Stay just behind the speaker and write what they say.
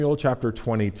Samuel chapter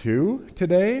 22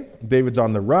 today. David's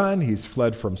on the run. He's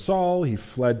fled from Saul. He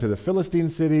fled to the Philistine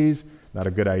cities. Not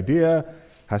a good idea.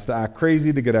 Has to act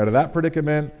crazy to get out of that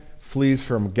predicament. Flees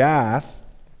from Gath.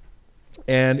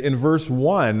 And in verse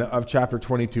 1 of chapter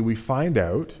 22, we find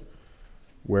out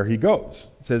where he goes.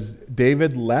 It says,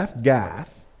 David left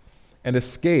Gath and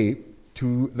escaped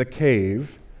to the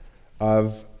cave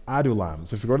of Adullam.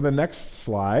 So if you go to the next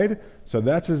slide, so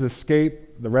that's his escape,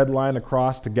 the red line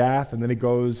across to Gath, and then he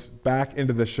goes back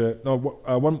into the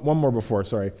one more before,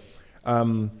 sorry.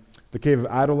 The cave of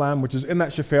Adullam, which is in that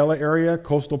Shephelah area,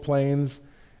 coastal plains,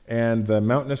 and the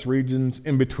mountainous regions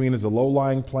in between is a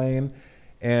low-lying plain.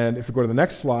 And if you go to the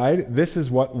next slide, this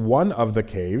is what one of the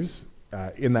caves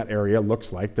in that area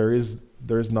looks like. There is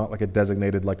not like a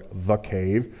designated like the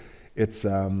cave. It's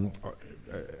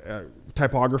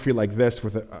typography like this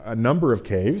with a number of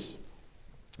caves.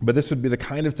 But this would be the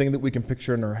kind of thing that we can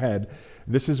picture in our head.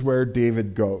 This is where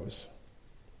David goes.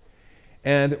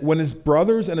 And when his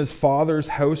brothers and his father's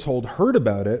household heard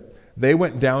about it, they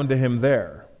went down to him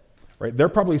there. Right? They're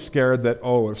probably scared that,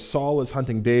 if Saul is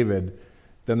hunting David,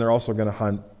 then they're also going to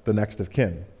hunt the next of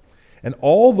kin. And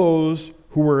all those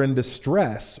who were in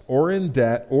distress or in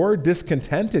debt or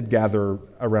discontented gather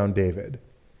around David.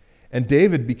 And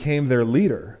David became their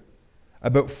leader.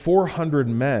 About 400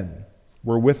 men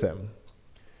were with him.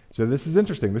 So this is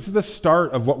interesting. This is the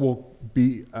start of what will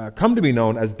come to be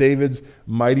known as David's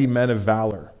mighty men of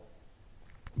valor.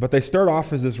 But they start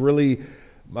off as this really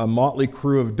motley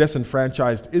crew of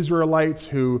disenfranchised Israelites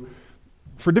who,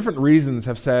 for different reasons,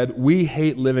 have said, we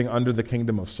hate living under the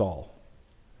kingdom of Saul.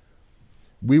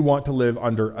 We want to live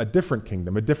under a different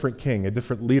kingdom, a different king, a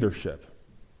different leadership.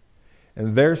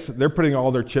 And they're putting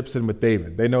all their chips in with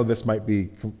David. They know this might be,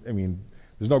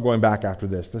 there's no going back after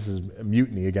this. This is a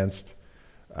mutiny against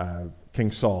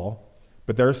King Saul.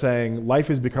 But they're saying, life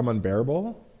has become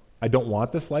unbearable. I don't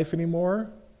want this life anymore.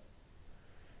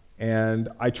 And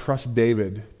I trust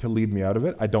David to lead me out of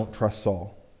it. I don't trust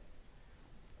Saul.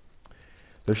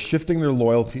 They're shifting their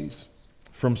loyalties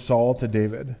from Saul to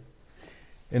David.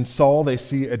 In Saul, they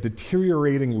see a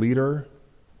deteriorating leader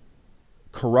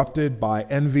corrupted by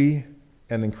envy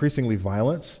and increasingly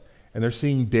violence. And they're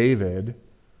seeing David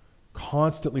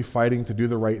constantly fighting to do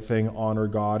the right thing, honor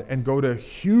God, and go to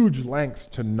huge lengths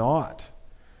to not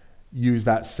use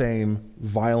that same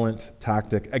violent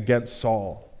tactic against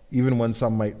Saul, even when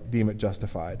some might deem it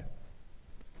justified.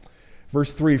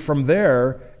 Verse 3, from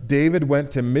there, David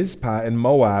went to Mizpah in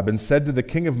Moab and said to the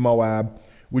king of Moab,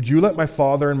 would you let my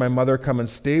father and my mother come and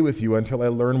stay with you until I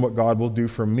learn what God will do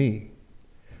for me?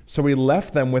 So he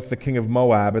left them with the king of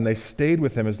Moab, and they stayed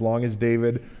with him as long as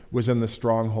David was in the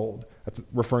stronghold. That's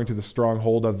referring to the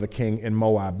stronghold of the king in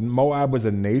Moab. Moab was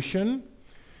a nation,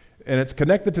 and it's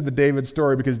connected to the David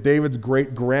story because David's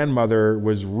great-grandmother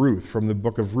was Ruth from the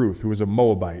book of Ruth, who was a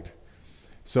Moabite.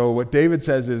 So what David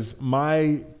says is,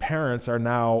 my parents are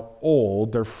now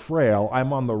old, they're frail,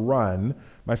 I'm on the run,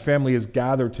 my family is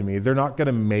gathered to me, they're not going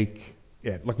to make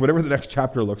it. Like whatever the next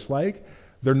chapter looks like,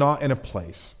 they're not in a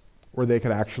place where they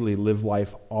could actually live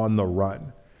life on the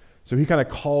run. So he kind of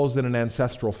calls in an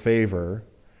ancestral favor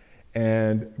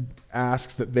and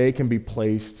asks that they can be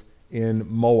placed in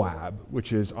Moab,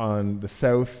 which is on the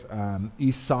south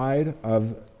east side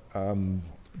of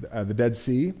the Dead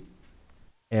Sea,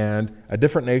 and a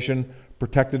different nation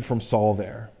protected from Saul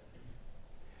there.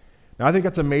 Now I think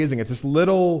that's amazing. It's this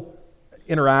little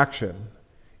interaction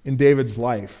in David's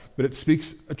life, but it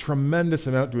speaks a tremendous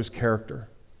amount to his character.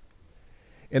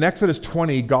 In Exodus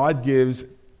 20, God gives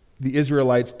the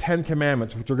Israelites 10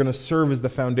 commandments, which are going to serve as the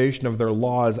foundation of their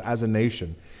laws as a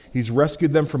nation. He's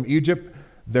rescued them from Egypt.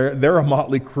 They're a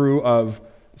motley crew of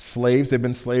slaves. They've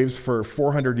been slaves for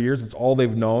 400 years. It's all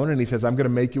they've known. And he says, I'm going to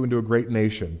make you into a great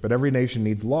nation. But every nation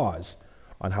needs laws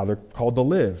on how they're called to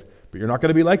live. But you're not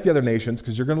going to be like the other nations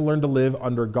because you're going to learn to live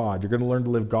under God. You're going to learn to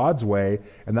live God's way,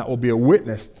 and that will be a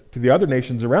witness to the other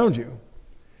nations around you.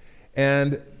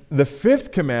 And the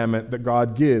fifth commandment that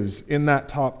God gives in that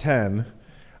top 10,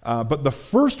 but the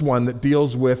first one that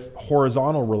deals with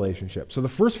horizontal relationships. So the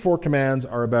first 4 commands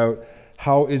are about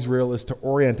how Israel is to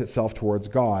orient itself towards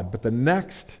God. But the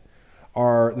next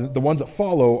are, the ones that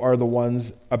follow are the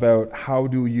ones about how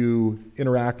do you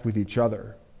interact with each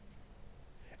other.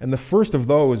 And the first of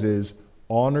those is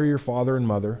honor your father and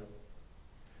mother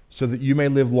so that you may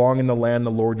live long in the land the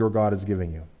Lord your God is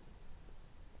giving you.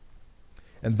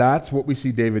 And that's what we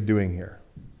see David doing here.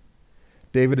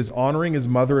 David is honoring his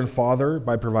mother and father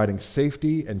by providing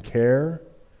safety and care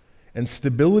and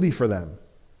stability for them.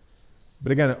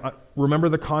 But again, remember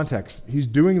the context. He's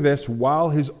doing this while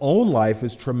his own life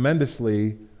is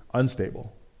tremendously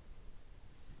unstable.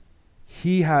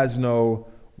 he has no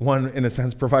one, in a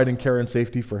sense, providing care and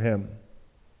safety for him.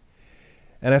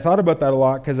 And I thought about that a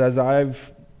lot because as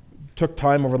I've took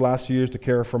time over the last few years to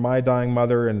care for my dying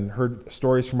mother and heard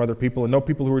stories from other people and know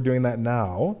people who are doing that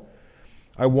now,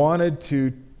 I wanted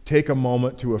to take a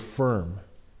moment to affirm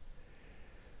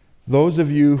those of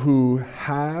you who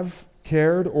have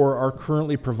cared or are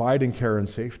currently providing care and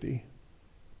safety,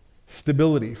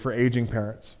 stability for aging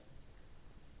parents.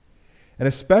 And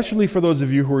especially for those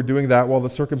of you who are doing that while the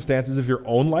circumstances of your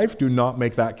own life do not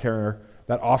make that care,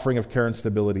 that offering of care and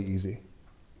stability easy.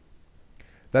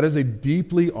 That is a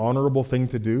deeply honorable thing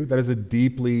to do. That is a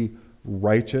deeply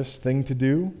righteous thing to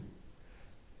do.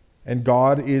 And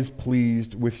God is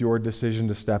pleased with your decision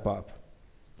to step up.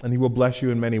 And he will bless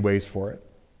you in many ways for it.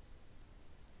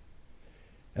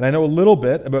 And I know a little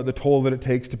bit about the toll that it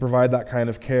takes to provide that kind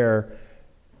of care.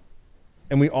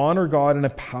 And we honor God in a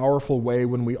powerful way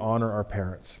when we honor our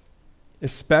parents,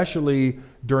 especially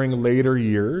during later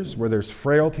years where there's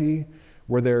frailty,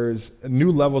 where there's new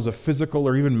levels of physical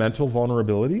or even mental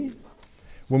vulnerability.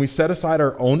 When we set aside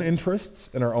our own interests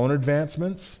and our own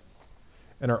advancements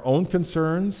and our own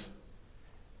concerns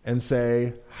and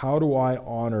say, how do I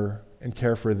honor and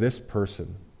care for this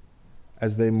person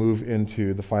as they move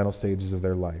into the final stages of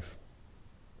their life?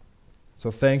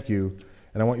 So thank you,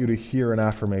 and I want you to hear an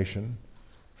affirmation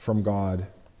from God,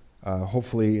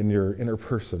 hopefully in your inner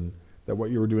person, that what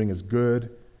you are doing is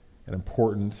good and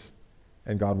important,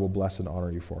 and God will bless and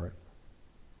honor you for it.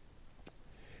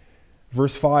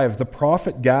 Verse 5, the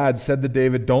prophet Gad said to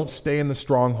David, don't stay in the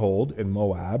stronghold in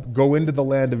Moab, go into the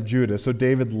land of Judah. So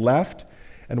David left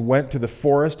and went to the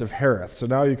forest of Hereth. So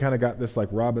now you kind of got this like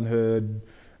Robin Hood,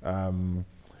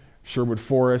 Sherwood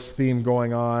Forest theme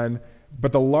going on.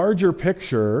 But the larger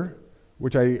picture,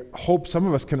 which I hope some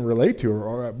of us can relate to,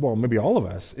 or well, maybe all of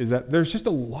us, is that there's just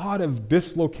a lot of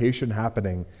dislocation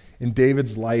happening in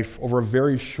David's life over a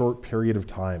very short period of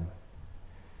time.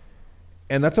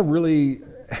 And that's a really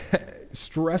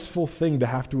stressful thing to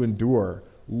have to endure.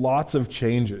 Lots of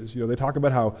changes. You know, they talk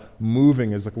about how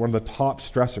moving is like one of the top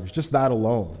stressors, just that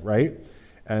alone, right?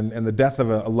 And the death of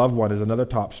a loved one is another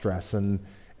top stress. And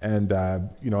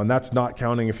that's not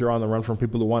counting if you're on the run from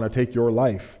people who want to take your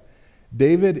life.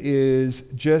 David is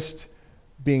just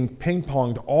being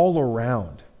ping-ponged all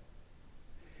around.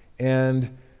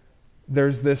 And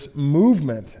there's this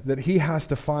movement that he has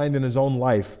to find in his own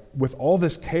life with all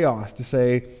this chaos to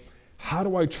say, how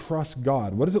do I trust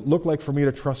God? What does it look like for me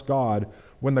to trust God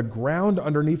when the ground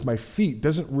underneath my feet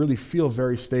doesn't really feel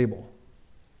very stable?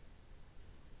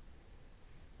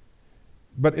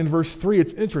 But in verse 3,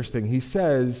 it's interesting. He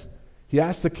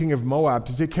asks the king of Moab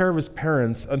to take care of his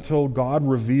parents until God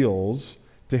reveals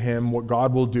to him what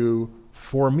God will do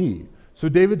for me. So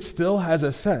David still has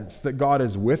a sense that God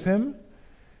is with him,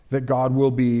 that God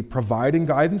will be providing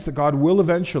guidance, that God will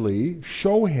eventually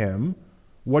show him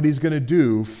what he's going to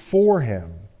do for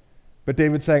him. But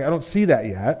David's saying, I don't see that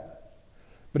yet.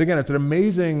 But again, it's an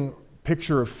amazing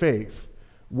picture of faith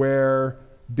where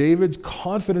David's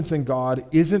confidence in God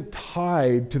isn't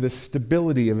tied to the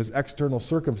stability of his external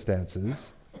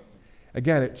circumstances.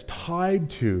 Again, it's tied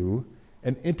to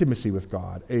an intimacy with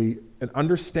God, an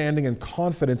understanding and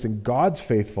confidence in God's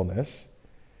faithfulness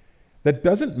that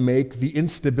doesn't make the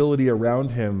instability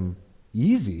around him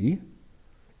easy.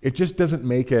 It just doesn't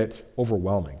make it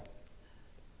overwhelming.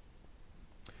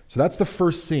 So that's the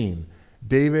first scene.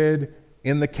 David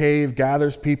in the cave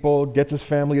gathers people, gets his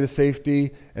family to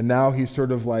safety, and now he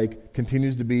sort of like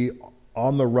continues to be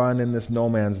on the run in this no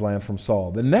man's land from Saul.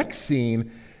 The next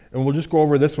scene, and we'll just go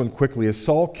over this one quickly, is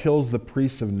Saul kills the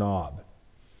priests of Nob.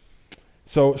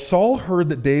 So Saul heard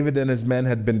that David and his men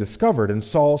had been discovered, and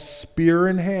Saul, spear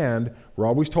in hand, we're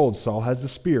always told Saul has the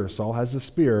spear, Saul has the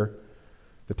spear.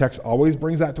 The text always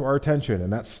brings that to our attention,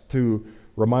 and that's to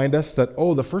remind us that,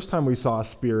 the first time we saw a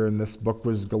spear in this book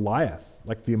was Goliath,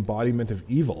 like the embodiment of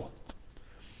evil.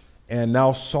 And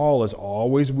now Saul is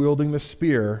always wielding the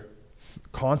spear,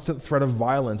 constant threat of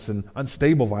violence and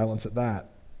unstable violence at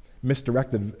that,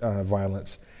 misdirected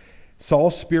violence.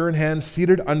 Saul's spear in hand,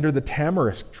 seated under the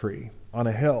tamarisk tree on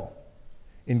a hill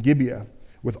in Gibeah,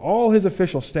 with all his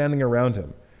officials standing around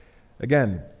him.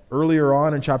 Again, earlier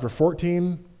on in chapter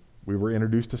 14, we were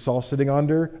introduced to Saul sitting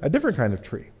under a different kind of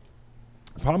tree,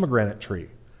 a pomegranate tree.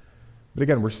 But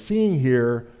again, we're seeing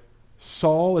here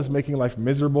Saul is making life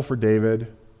miserable for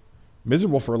David,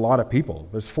 miserable for a lot of people.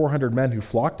 There's 400 men who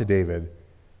flock to David,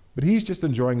 but he's just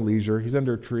enjoying leisure. He's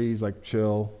under a tree, he's like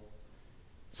chill.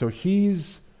 So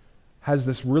has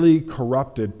this really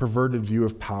corrupted, perverted view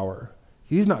of power.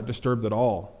 He's not disturbed at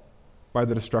all by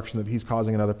the destruction that he's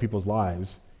causing in other people's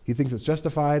lives. He thinks it's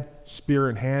justified, spear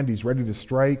in hand, he's ready to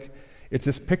strike. It's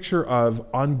this picture of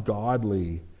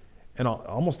ungodly and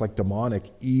almost like demonic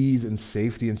ease and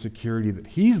safety and security that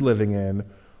he's living in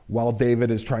while David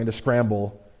is trying to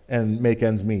scramble and make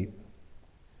ends meet.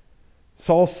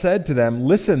 Saul said to them,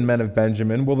 "Listen, men of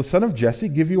Benjamin, will the son of Jesse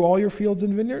give you all your fields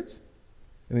and vineyards?"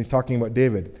 And he's talking about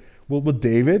David. Will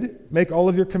David make all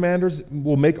of you commanders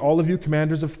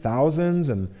of thousands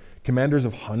and commanders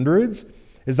of hundreds?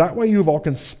 Is that why you have all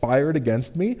conspired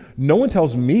against me? No one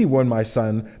tells me when my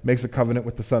son makes a covenant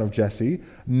with the son of Jesse.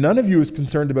 None of you is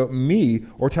concerned about me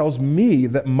or tells me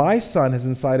that my son has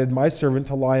incited my servant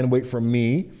to lie in wait for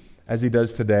me, as he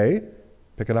does today.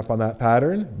 Picking up on that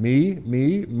pattern.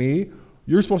 Me.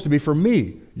 You're supposed to be for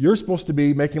me. You're supposed to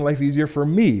be making life easier for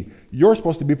me. You're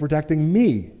supposed to be protecting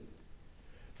me.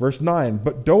 Verse 9,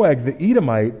 but Doeg the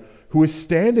Edomite, who was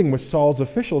standing with Saul's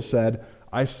officials, said,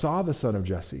 I saw the son of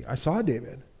Jesse, I saw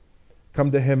David, come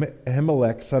to him,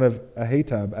 Ahimelech, son of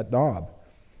Ahitub, at Nob.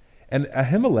 And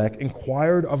Ahimelech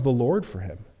inquired of the Lord for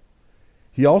him.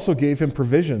 He also gave him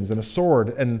provisions and a sword,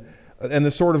 and the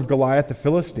sword of Goliath the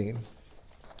Philistine.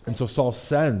 And so Saul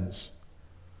sends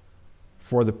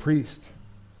for the priest,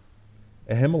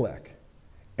 Ahimelech,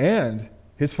 and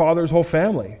his father's whole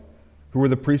family, who were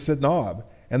the priests at Nob.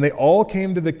 And they all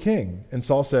came to the king. And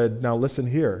Saul said, now listen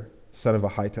here, son of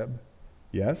Ahitub.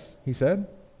 Yes, he said.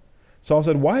 Saul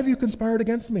said, why have you conspired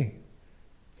against me?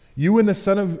 You and the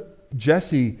son of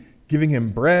Jesse giving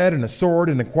him bread and a sword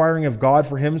and inquiring of God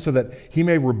for him so that he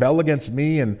may rebel against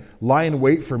me and lie in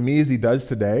wait for me as he does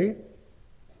today?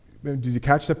 Did you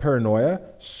catch the paranoia?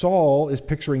 Saul is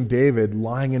picturing David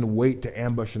lying in wait to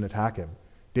ambush and attack him.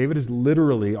 David is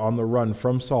literally on the run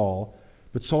from Saul,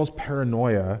 but Saul's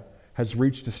paranoia has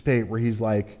reached a state where he's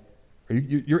like,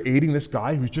 you're aiding this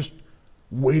guy who's just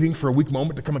waiting for a weak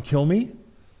moment to come and kill me?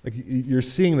 Like, you're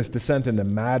seeing this descent into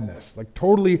madness. Like,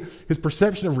 totally, his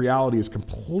perception of reality is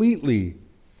completely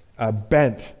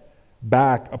bent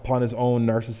back upon his own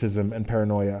narcissism and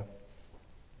paranoia.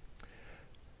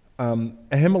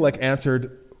 Ahimelech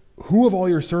answered, who of all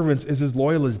your servants is as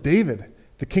loyal as David,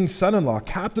 the king's son-in-law,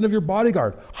 captain of your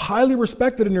bodyguard, highly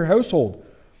respected in your household?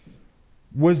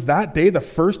 Was that day the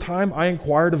first time I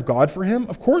inquired of God for him?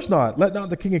 Of course not. Let not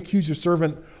the king accuse your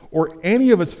servant or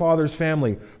any of his father's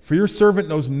family, for your servant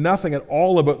knows nothing at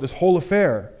all about this whole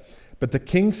affair. But the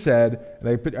king said, and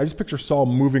I just picture Saul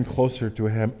moving closer to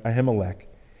Ahimelech.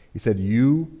 He said,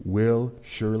 you will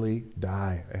surely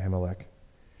die, Ahimelech,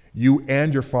 you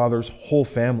and your father's whole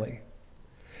family.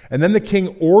 And then the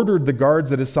king ordered the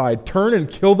guards at his side, turn and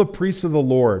kill the priests of the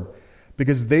Lord,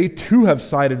 because they too have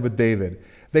sided with David.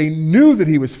 They knew that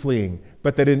he was fleeing,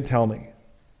 but they didn't tell me.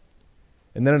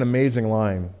 And then an amazing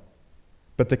line.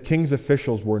 But the king's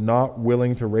officials were not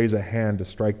willing to raise a hand to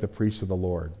strike the priests of the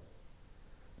Lord.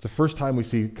 It's the first time we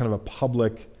see kind of a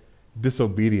public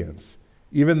disobedience.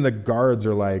 Even the guards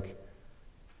are like,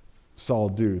 Saul,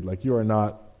 dude, like you're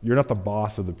not the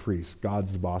boss of the priest.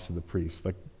 God's the boss of the priest.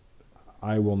 Like,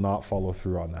 I will not follow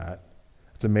through on that.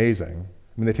 It's amazing.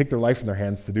 I mean, they take their life in their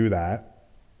hands to do that.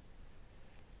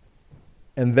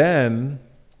 And then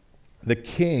the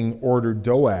king ordered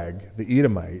Doeg, the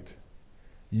Edomite,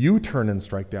 you turn and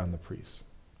strike down the priests.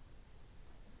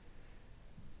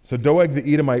 So Doeg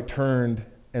the Edomite turned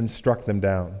and struck them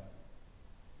down.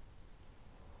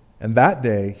 And that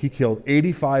day he killed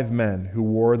 85 men who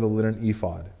wore the linen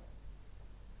ephod.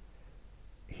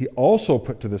 He also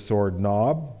put to the sword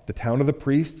Nob, the town of the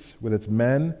priests, with its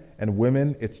men and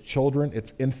women, its children,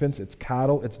 its infants, its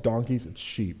cattle, its donkeys, its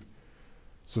sheep.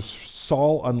 So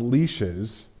Saul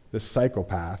unleashes this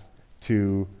psychopath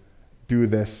to do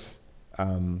this,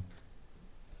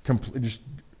 just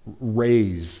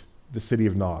raise the city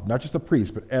of Nob. Not just the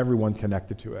priests, but everyone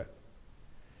connected to it.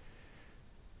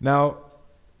 Now,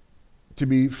 to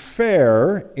be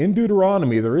fair, in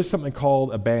Deuteronomy, there is something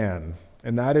called a ban,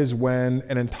 and that is when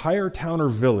an entire town or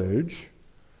village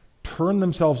turn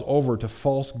themselves over to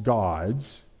false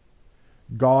gods,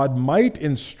 God might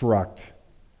instruct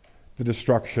the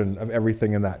destruction of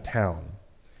everything in that town.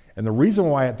 And the reason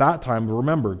why at that time,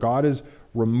 remember, God is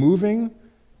removing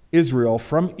Israel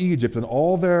from Egypt and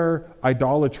all their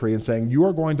idolatry and saying, you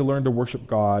are going to learn to worship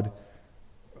God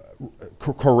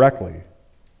correctly.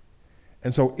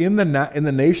 And so in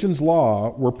the nation's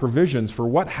law were provisions for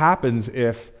what happens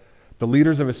if the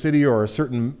leaders of a city or a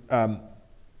certain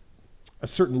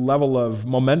level of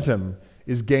momentum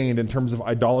is gained in terms of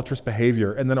idolatrous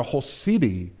behavior, and then a whole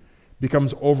city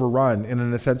becomes overrun and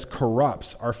in a sense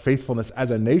corrupts our faithfulness as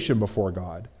a nation before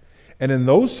God. And in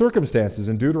those circumstances,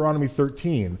 in Deuteronomy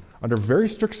 13, under very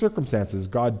strict circumstances,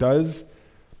 God does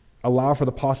allow for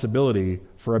the possibility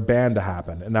for a ban to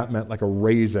happen, and that meant like a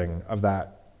razing of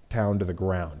that town to the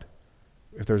ground.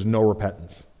 if there's no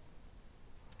repentance.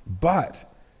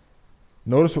 But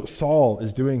notice what Saul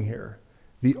is doing here.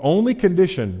 The only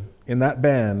condition in that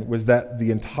ban was that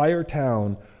the entire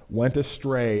town went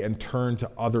astray and turned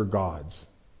to other gods.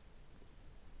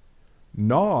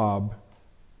 Nob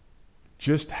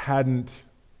just hadn't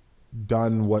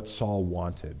done what Saul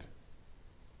wanted.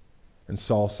 And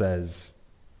Saul says,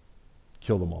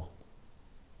 kill them all.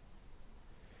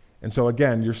 And so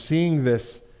again, you're seeing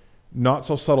this not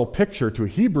so subtle picture to a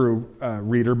Hebrew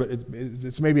reader, but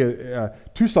it's maybe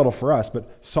too subtle for us,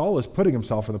 but Saul is putting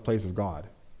himself in the place of God.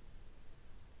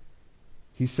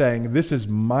 He's saying, this is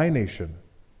my nation.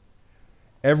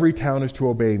 Every town is to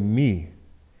obey me.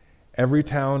 Every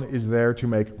town is there to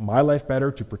make my life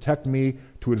better, to protect me,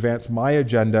 to advance my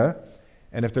agenda.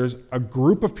 And if there's a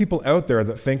group of people out there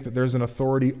that think that there's an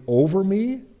authority over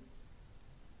me,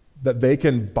 that they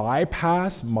can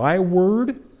bypass my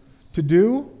word to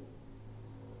do,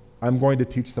 I'm going to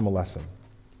teach them a lesson.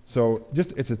 So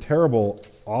it's a terrible,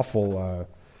 awful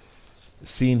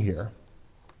scene here.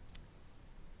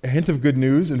 A hint of good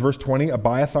news in verse 20,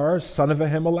 Abiathar, son of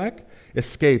Ahimelech,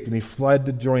 escaped and he fled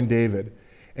to join David.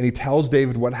 And he tells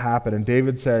David what happened. And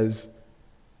David says,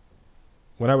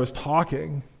 when I was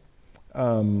talking,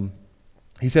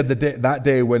 he said that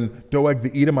day when Doeg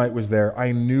the Edomite was there,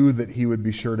 I knew that he would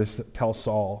be sure to tell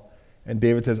Saul. And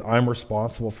David says, I'm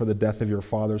responsible for the death of your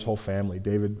father's whole family.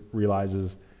 David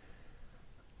realizes,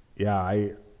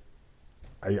 I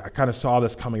kind of saw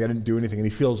this coming. I didn't do anything. And he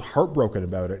feels heartbroken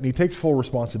about it. And he takes full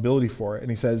responsibility for it.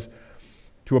 And he says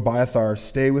to Abiathar,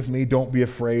 stay with me. Don't be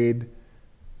afraid.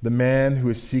 The man who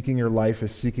is seeking your life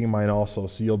is seeking mine also,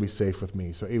 so you'll be safe with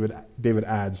me. So David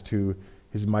adds to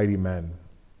his mighty men.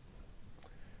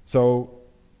 So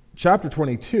chapter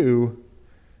 22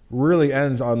 really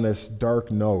ends on this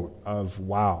dark note of,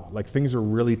 wow, like things are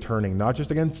really turning, not just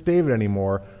against David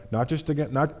anymore,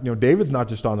 David's not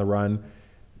just on the run.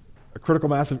 A critical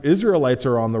mass of Israelites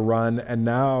are on the run, and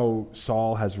now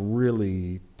Saul has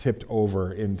really tipped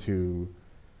over into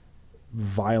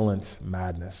violent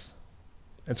madness.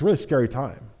 It's a really scary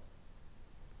time.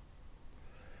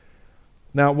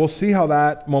 Now, we'll see how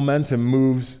that momentum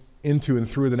moves into and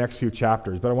through the next few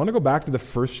chapters, but I want to go back to the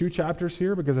first few chapters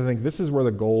here because I think this is where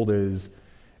the gold is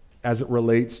as it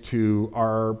relates to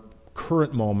our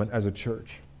current moment as a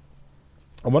church.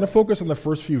 I want to focus on the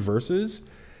first few verses,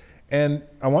 and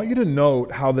I want you to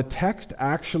note how the text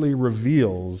actually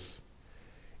reveals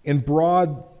in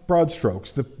broad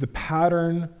strokes the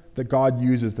pattern that God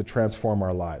uses to transform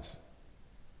our lives.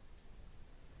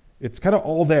 It's kind of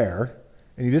all there,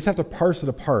 and you just have to parse it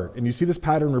apart. And you see this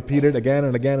pattern repeated again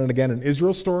and again and again in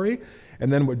Israel's story,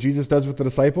 and then what Jesus does with the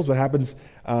disciples, what happens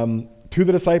to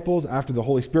the disciples after the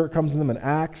Holy Spirit comes in them in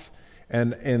Acts,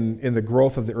 and in the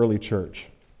growth of the early church.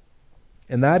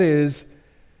 And that is,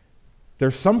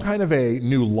 there's some kind of a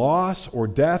new loss or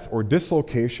death or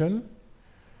dislocation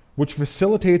which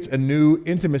facilitates a new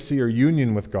intimacy or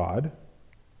union with God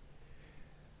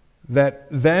that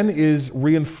then is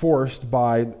reinforced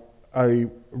by a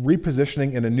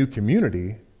repositioning in a new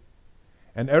community,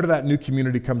 and out of that new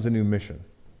community comes a new mission.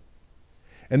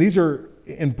 And these are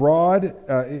in broad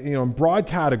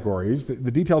categories.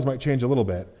 The details might change a little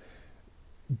bit,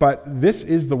 but this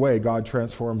is the way God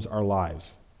transforms our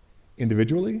lives,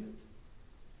 individually,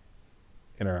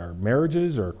 in our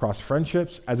marriages or across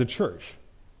friendships, as a church.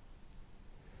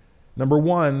 Number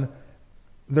one,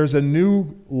 there's a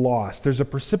new loss. There's a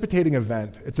precipitating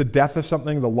event. It's a death of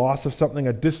something, the loss of something,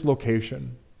 a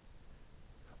dislocation.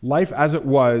 Life as it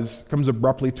was comes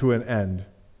abruptly to an end.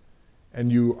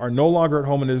 And you are no longer at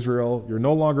home in Israel. You're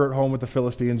no longer at home with the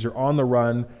Philistines. You're on the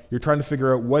run. You're trying to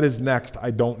figure out what is next.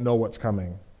 I don't know what's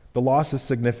coming. The loss is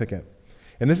significant.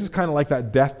 And this is kind of like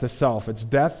that death to self. It's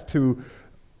death to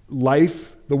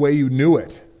life the way you knew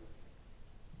it.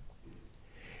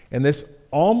 And this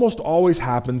almost always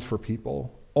happens for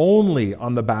people only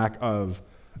on the back of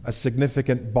a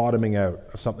significant bottoming out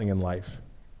of something in life.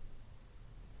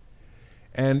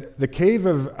 And the cave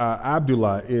of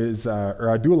Adullam is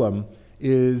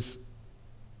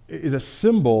a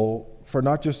symbol for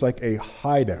not just like a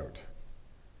hideout.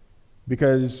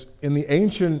 Because in the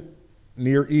ancient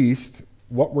Near East,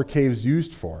 what were caves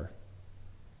used for?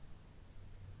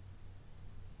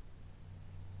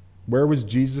 Where was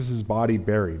Jesus' body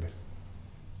buried?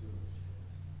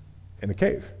 In a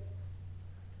cave.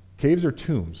 Caves are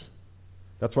tombs.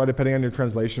 That's why, depending on your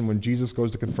translation, when Jesus goes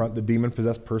to confront the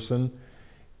demon-possessed person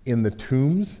in the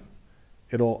tombs,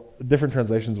 different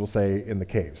translations will say in the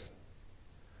caves.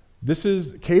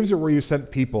 Caves are where you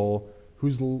sent people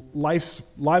whose lives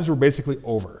were basically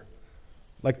over.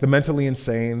 Like the mentally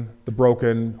insane, the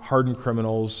broken, hardened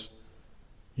criminals,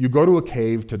 You go to a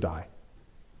cave to die.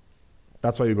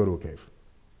 That's why you go to a cave.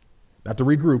 Not to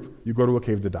regroup, you go to a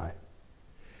cave to die.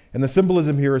 And the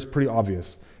symbolism here is pretty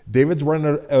obvious. David's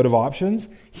running out of options.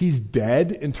 He's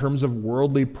dead in terms of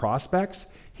worldly prospects.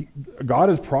 God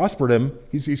has prospered him.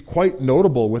 He's quite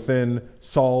notable within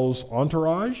Saul's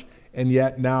entourage, and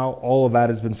yet now all of that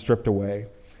has been stripped away.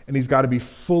 And he's got to be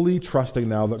fully trusting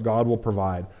now that God will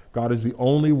provide. God is the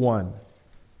only one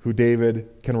who David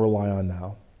can rely on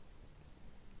now.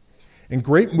 And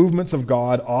great movements of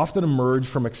God often emerge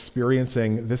from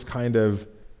experiencing this kind of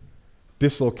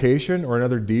dislocation, or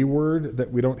another D word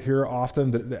that we don't hear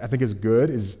often that I think is good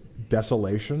is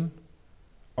desolation.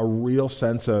 A real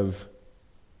sense of,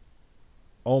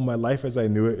 oh, my life as I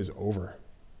knew it is over.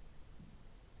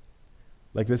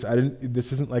 Like this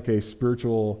isn't like a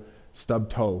spiritual stub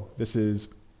toe. This is,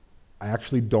 I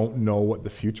actually don't know what the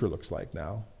future looks like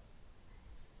now.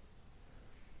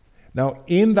 Now,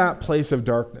 in that place of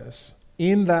darkness,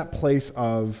 in that place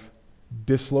of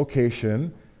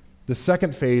dislocation, the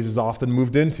second phase is often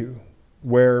moved into,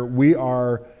 where we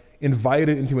are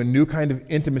invited into a new kind of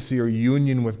intimacy or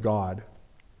union with God.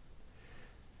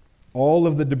 All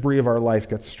of the debris of our life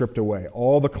gets stripped away,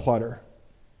 all the clutter,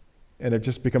 and it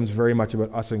just becomes very much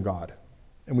about us and God.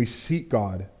 And we seek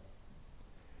God.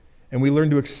 And we learn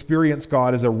to experience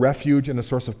God as a refuge and a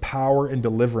source of power and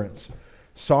deliverance.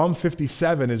 Psalm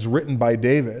 57 is written by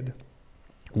David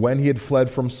when he had fled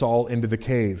from Saul into the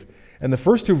cave. And the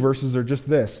first two verses are just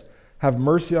this: have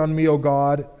mercy on me, O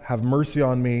God, have mercy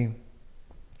on me.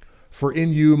 For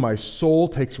in you my soul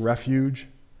takes refuge.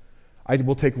 I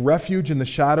will take refuge in the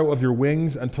shadow of your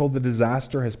wings until the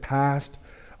disaster has passed.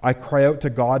 I cry out to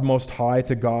God Most High,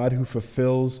 to God who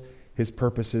fulfills his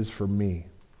purposes for me.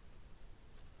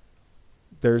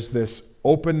 There's this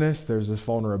openness, there's this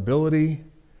vulnerability.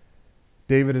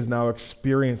 David is now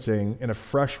experiencing in a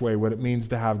fresh way what it means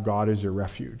to have God as your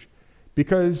refuge.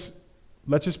 Because,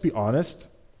 let's just be honest,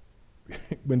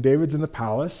 when David's in the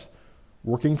palace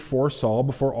working for Saul,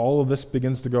 before all of this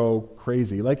begins to go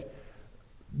crazy,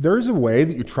 there's a way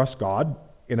that you trust God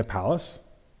in a palace.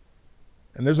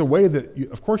 And there's a way that,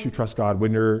 of course, you trust God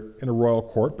when you're in a royal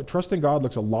court, but trusting God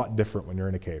looks a lot different when you're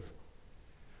in a cave.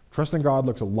 Trusting God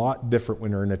looks a lot different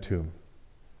when you're in a tomb.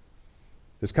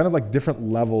 There's kind of like different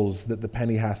levels that the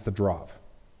penny has to drop.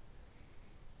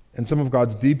 And some of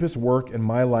God's deepest work in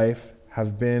my life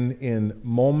have been in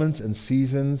moments and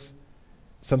seasons,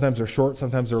 sometimes they're short,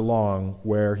 sometimes they're long,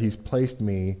 where he's placed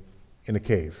me in a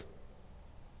cave.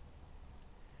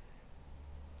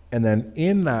 And then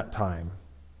in that time,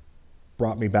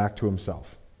 brought me back to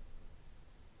himself,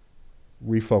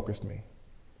 refocused me.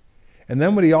 And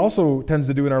then what he also tends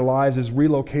to do in our lives is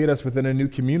relocate us within a new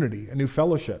community, a new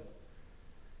fellowship.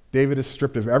 David is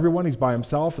stripped of everyone, he's by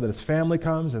himself, and then his family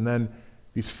comes, and then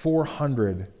these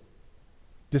 400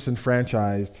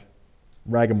 disenfranchised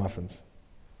ragamuffins.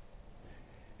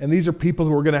 And these are people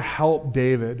who are going to help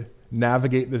David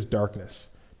navigate this darkness.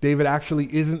 David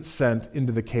actually isn't sent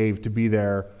into the cave to be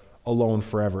there alone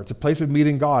forever. It's a place of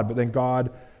meeting God, but then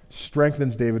God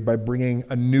strengthens David by bringing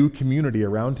a new community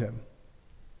around him.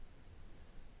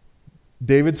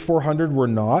 David's 400 were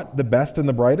not the best and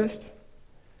the brightest,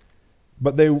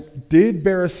 but they did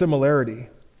bear a similarity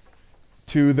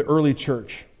to the early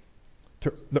church,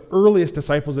 to the earliest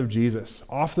disciples of Jesus,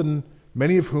 often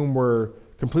many of whom were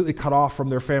completely cut off from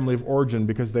their family of origin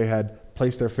because they had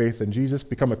placed their faith in Jesus,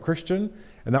 become a Christian,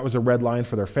 and that was a red line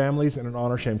for their families in an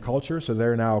honor-shame culture, so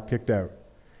they're now kicked out.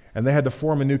 And they had to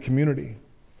form a new community.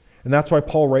 And that's why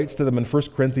Paul writes to them in 1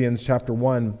 Corinthians chapter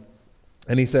 1,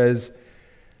 and he says,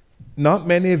 not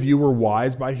many of you were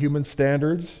wise by human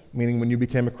standards, meaning when you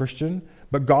became a Christian,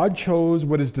 but God chose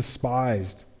what is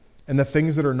despised and the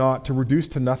things that are not to reduce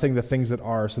to nothing the things that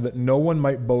are, so that no one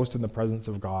might boast in the presence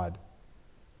of God.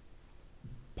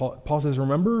 Paul says,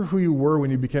 remember who you were when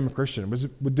you became a Christian.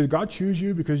 Did God choose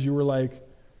you because you were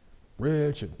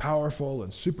rich and powerful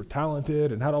and super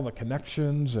talented and had all the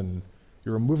connections and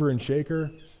you're a mover and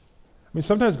shaker? I mean,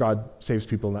 sometimes God saves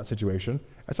people in that situation.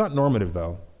 It's not normative,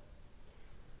 though.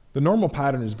 The normal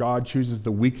pattern is God chooses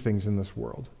the weak things in this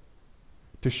world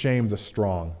to shame the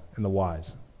strong and the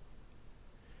wise.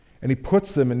 And he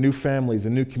puts them in new families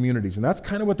and new communities. And that's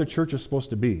kind of what the church is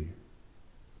supposed to be.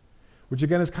 Which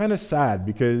again is kind of sad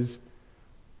because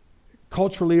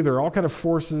culturally there are all kinds of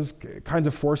forces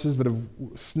that have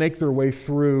snaked their way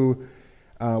through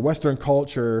Western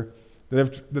culture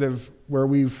that have where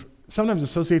we've sometimes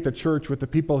associate the church with the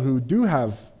people who do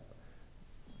have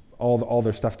all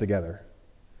their stuff together.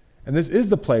 And this is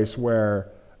the place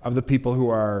where of the people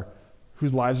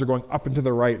whose lives are going up and to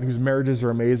the right, and whose marriages are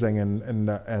amazing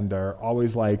and are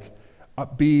always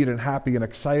upbeat and happy and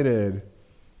excited.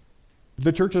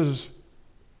 The church is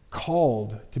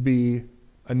called to be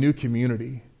a new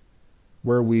community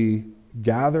where we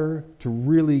gather to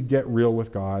really get real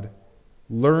with God,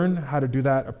 learn how to do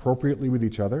that appropriately with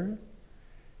each other,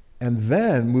 and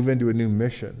then move into a new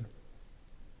mission.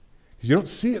 Because you don't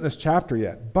see it in this chapter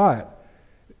yet, but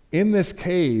in this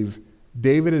cave,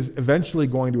 David is eventually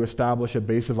going to establish a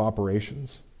base of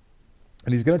operations.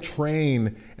 And he's going to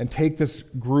train and take this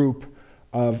group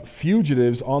of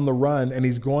fugitives on the run, and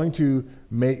he's going to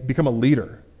become a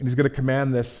leader. And he's going to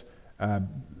command this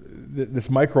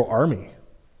micro army.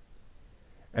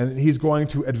 And he's going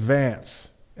to advance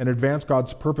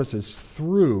God's purposes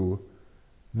through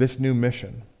this new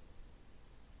mission.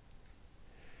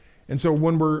 And so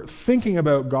when we're thinking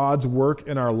about God's work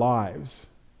in our lives,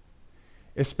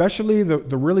 especially the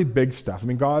really big stuff, I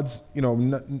mean, God's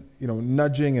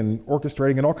nudging and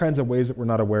orchestrating in all kinds of ways that we're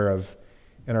not aware of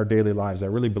in our daily lives. I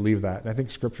really believe that, and I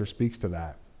think Scripture speaks to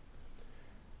that.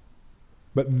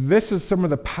 But this is some of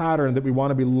the pattern that we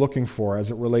want to be looking for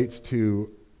as it relates to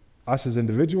us as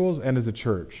individuals and as a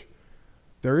church.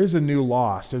 There is a new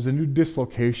loss. There's a new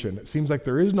dislocation. It seems like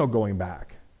there is no going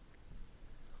back.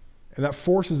 And that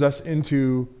forces us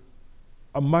into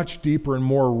a much deeper and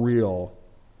more real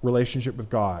relationship with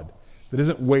God that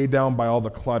isn't weighed down by all the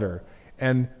clutter.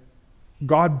 And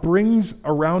God brings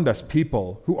around us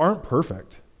people who aren't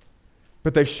perfect,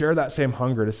 but they share that same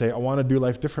hunger to say, I want to do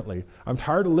life differently. I'm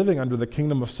tired of living under the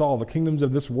kingdom of Saul, the kingdoms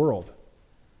of this world.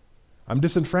 I'm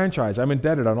disenfranchised. I'm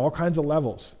indebted on all kinds of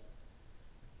levels.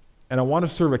 And I want to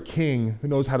serve a king who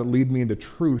knows how to lead me into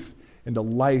truth, into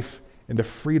life, into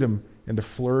freedom, into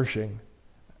flourishing.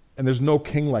 And there's no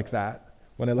king like that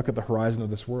when I look at the horizon of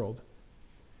this world.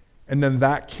 And then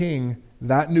that king,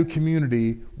 that new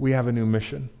community, we have a new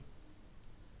mission.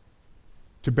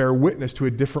 To bear witness to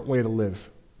a different way to live.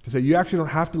 To say, you actually don't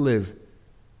have to live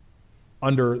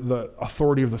under the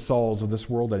authority of the Sauls of this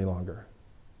world any longer.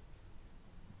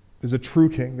 There's a true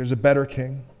king. There's a better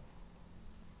king.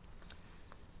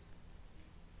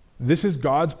 This is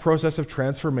God's process of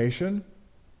transformation.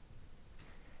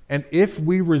 And if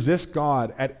we resist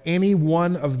God at any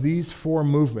one of these four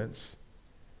movements,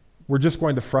 we're just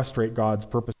going to frustrate God's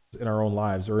purpose in our own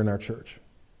lives or in our church.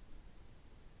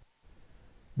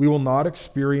 We will not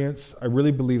experience, I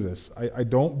really believe this, I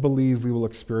don't believe we will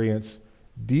experience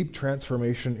deep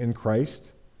transformation in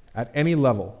Christ at any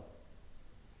level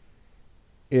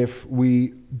if we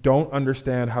don't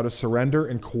understand how to surrender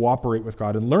and cooperate with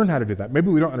God and learn how to do that. Maybe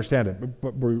we don't understand it,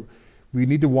 but we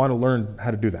need to want to learn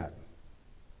how to do that.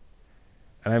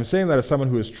 And I'm saying that as someone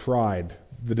who has tried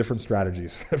the different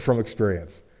strategies from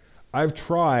experience. I've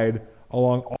tried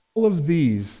along all of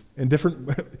these in different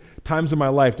times of my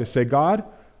life to say, God,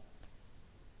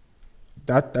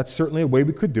 that's certainly a way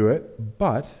we could do it,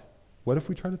 but what if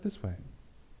we tried it this way?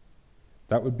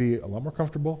 That would be a lot more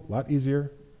comfortable, a lot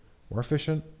easier, more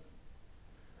efficient.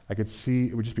 I could see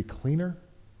it would just be cleaner.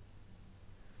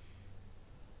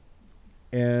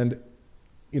 And,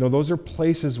 those are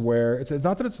places where it's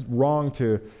not that it's wrong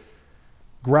to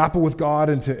grapple with God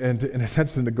and to, in a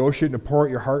sense, to negotiate and to pour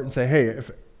out your heart and say, hey,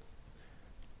 if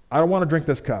I don't want to drink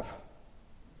this cup.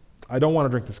 I don't want to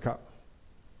drink this cup.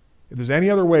 If there's any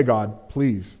other way, God,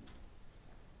 please.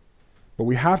 But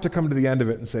we have to come to the end of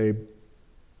it and say,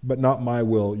 but not my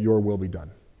will, your will be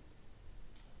done.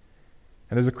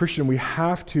 And as a Christian, we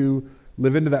have to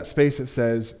live into that space that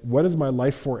says, what is my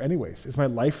life for anyways? Is my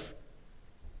life...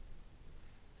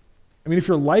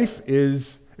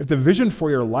 if the vision for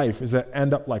your life is to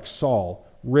end up like Saul,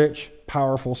 rich,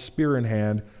 powerful, spear in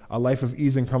hand, a life of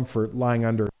ease and comfort lying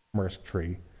under a tamarisk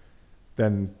tree,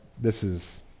 then this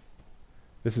is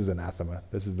anathema.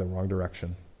 This is the wrong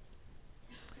direction.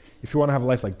 If you want to have a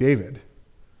life like David,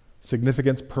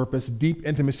 significance, purpose, deep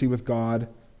intimacy with God,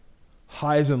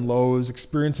 highs and lows,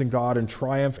 experiencing God in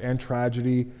triumph and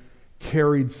tragedy,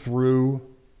 carried through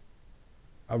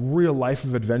a real life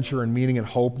of adventure and meaning and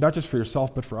hope, not just for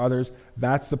yourself but for others,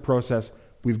 that's the process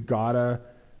we've got to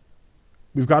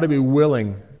be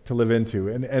willing to live into.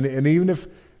 And even if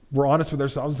we're honest with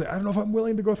ourselves and say, I don't know if I'm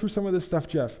willing to go through some of this stuff,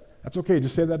 Jeff. That's okay.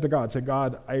 Just say that to God. Say,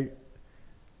 God, I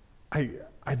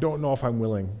don't know if I'm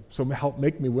willing, so help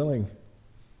make me willing.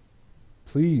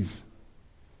 Please.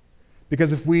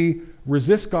 Because if we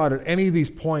resist God at any of these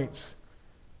points,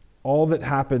 all that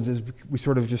happens is we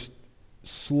sort of just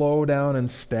slow down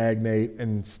and stagnate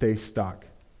and stay stuck.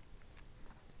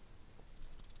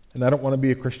 And I don't want to be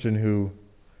a Christian who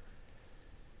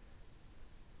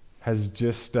has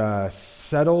just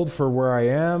settled for where I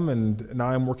am, and now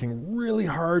I'm working really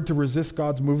hard to resist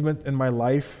God's movement in my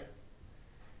life.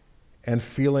 and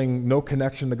feeling no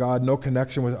connection to God, no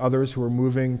connection with others who are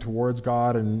moving towards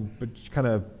God, but just kind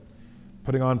of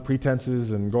putting on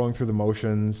pretenses and going through the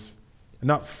motions, and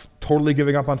not totally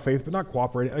giving up on faith, but not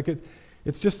cooperating.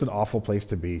 It's just an awful place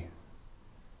to be.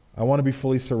 I want to be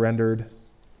fully surrendered.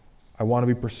 I want to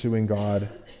be pursuing God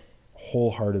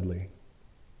wholeheartedly.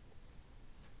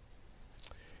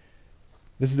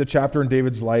 This is a chapter in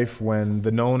David's life when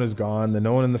the known is gone, the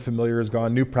known and the familiar is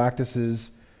gone, new practices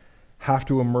have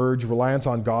to emerge, reliance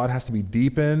on God has to be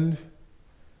deepened,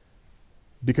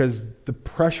 because the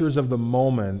pressures of the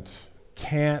moment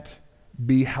can't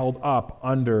be held up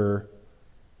under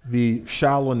the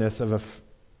shallowness of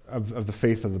the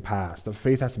faith of the past. The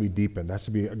faith has to be deepened. There has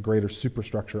to be a greater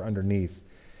superstructure underneath.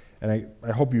 And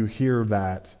I hope you hear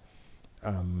that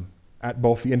at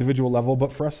both the individual level,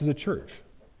 but for us as a church.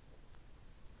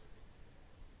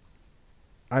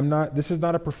 This is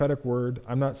not a prophetic word.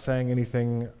 I'm not saying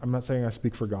anything. I'm not saying I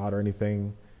speak for God or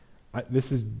anything.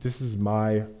 This is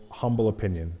my humble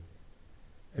opinion.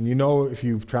 And you know, if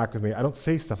you've tracked with me, I don't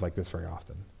say stuff like this very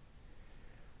often.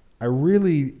 I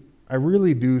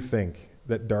really do think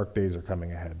that dark days are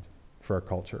coming ahead for our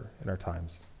culture and our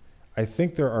times. I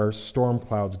think there are storm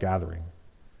clouds gathering.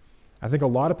 I think a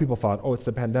lot of people thought, it's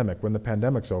the pandemic. When the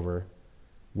pandemic's over,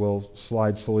 we'll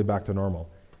slide slowly back to normal.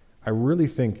 I really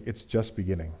think it's just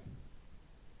beginning.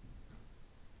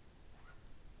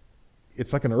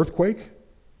 It's like an earthquake,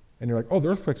 and you're like, the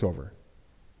earthquake's over.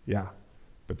 Yeah,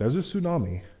 but there's a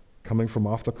tsunami coming from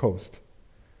off the coast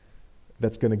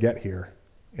that's going to get here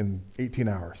in 18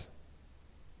 hours.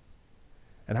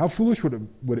 And how foolish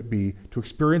would it be to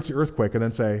experience the earthquake and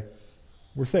then say,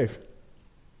 we're safe?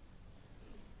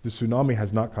 The tsunami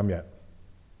has not come yet.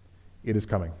 It is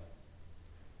coming.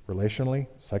 Relationally,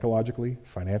 psychologically,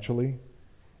 financially,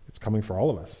 it's coming for all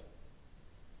of us.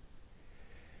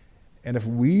 And if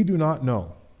we do not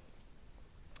know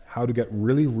how to get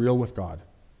really real with God,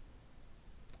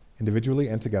 individually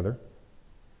and together,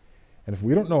 and if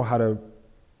we don't know how to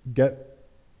get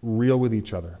real with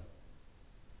each other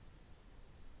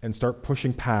and start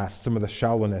pushing past some of the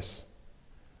shallowness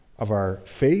of our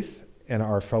faith and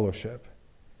our fellowship,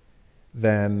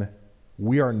 then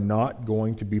we are not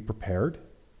going to be prepared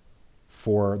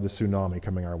for the tsunami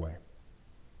coming our way.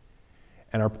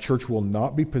 And our church will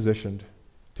not be positioned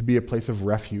to be a place of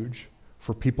refuge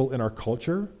for people in our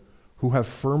culture who have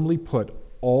firmly put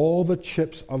all the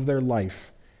chips of their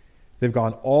life, they've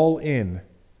gone all in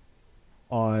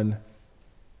on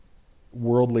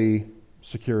worldly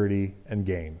security and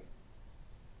gain.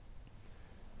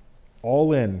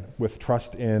 All in with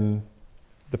trust in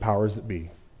the powers that be.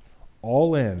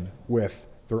 All in with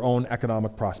their own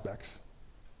economic prospects.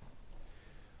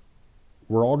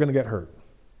 We're all going to get hurt.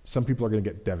 Some people are going to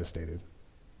get devastated.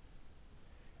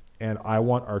 And I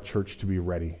want our church to be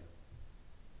ready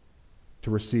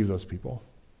to receive those people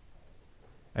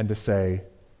and to say,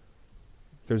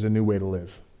 there's a new way to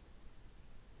live.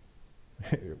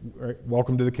 Right?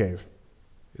 Welcome to the cave.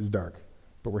 It's dark,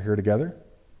 but we're here together.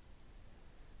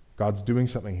 God's doing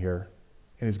something here,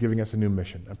 and He's giving us a new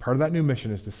mission. And part of that new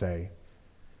mission is to say,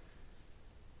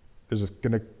 there's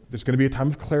going to be a time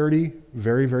of clarity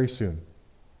very, very soon,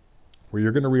 where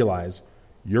you're going to realize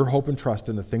your hope and trust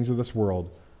in the things of this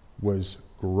world was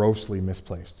grossly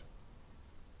misplaced.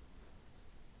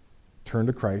 Turn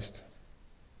to Christ,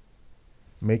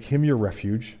 make Him your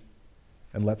refuge,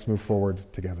 and let's move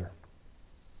forward together.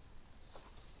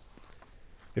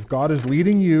 If God is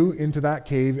leading you into that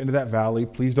cave, into that valley,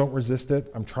 please don't resist it.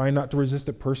 I'm trying not to resist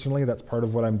it personally. That's part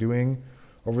of what I'm doing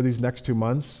over these next 2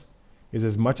 months, is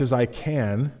as much as I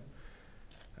can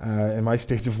in my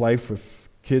stage of life with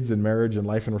kids and marriage and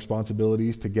life and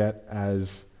responsibilities to get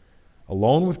as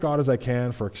alone with God as I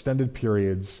can for extended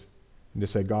periods and to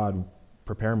say, God,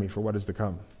 prepare me for what is to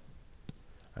come.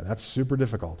 And that's super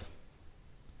difficult.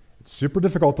 It's super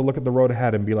difficult to look at the road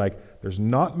ahead and be like, there's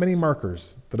not many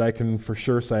markers that I can for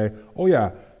sure say, oh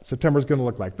yeah, September's going to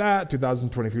look like that,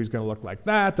 2023 is going to look like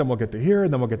that, then we'll get to here,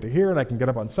 and then we'll get to here, and I can get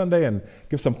up on Sunday and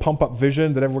give some pump-up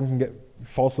vision that everyone can get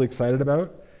falsely excited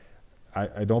about.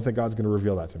 I don't think God's going to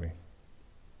reveal that to me.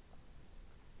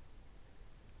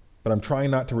 But I'm trying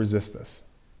not to resist this,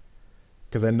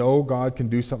 because I know God can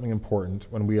do something important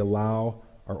when we allow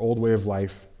our old way of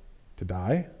life to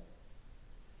die,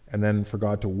 and then for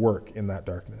God to work in that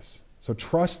darkness. So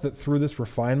trust that through this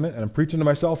refinement, and I'm preaching to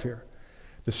myself here,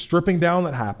 the stripping down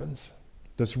that happens,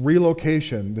 this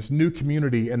relocation, this new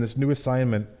community, and this new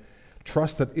assignment,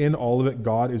 trust that in all of it,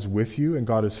 God is with you, and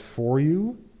God is for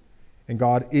you, and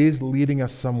God is leading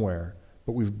us somewhere,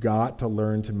 but we've got to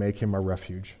learn to make Him our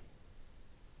refuge.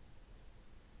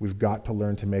 We've got to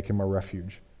learn to make Him our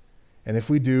refuge. And if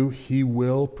we do, he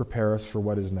will prepare us for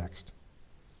what is next.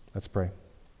 Let's pray.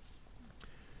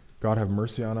 God, have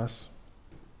mercy on us.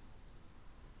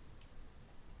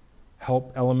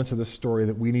 Help elements of this story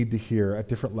that we need to hear at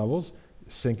different levels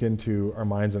sink into our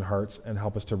minds and hearts and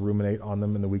help us to ruminate on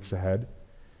them in the weeks ahead.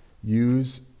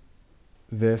 Use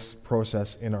this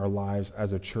process in our lives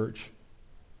as a church.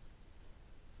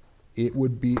 It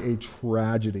would be a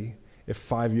tragedy if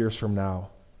 5 years from now,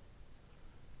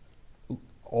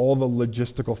 all the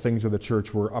logistical things of the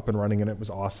church were up and running and it was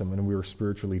awesome and we were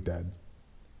spiritually dead.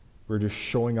 We were just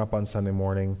showing up on Sunday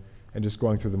morning and just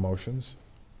going through the motions.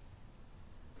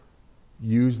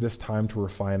 Use this time to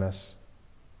refine us,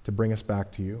 to bring us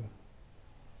back to you.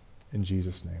 In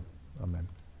Jesus' name, amen.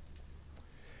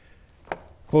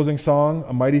 Closing song,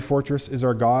 A Mighty Fortress is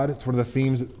Our God. It's one of the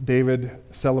themes that David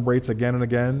celebrates again and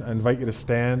again. I invite you to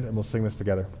stand and we'll sing this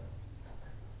together.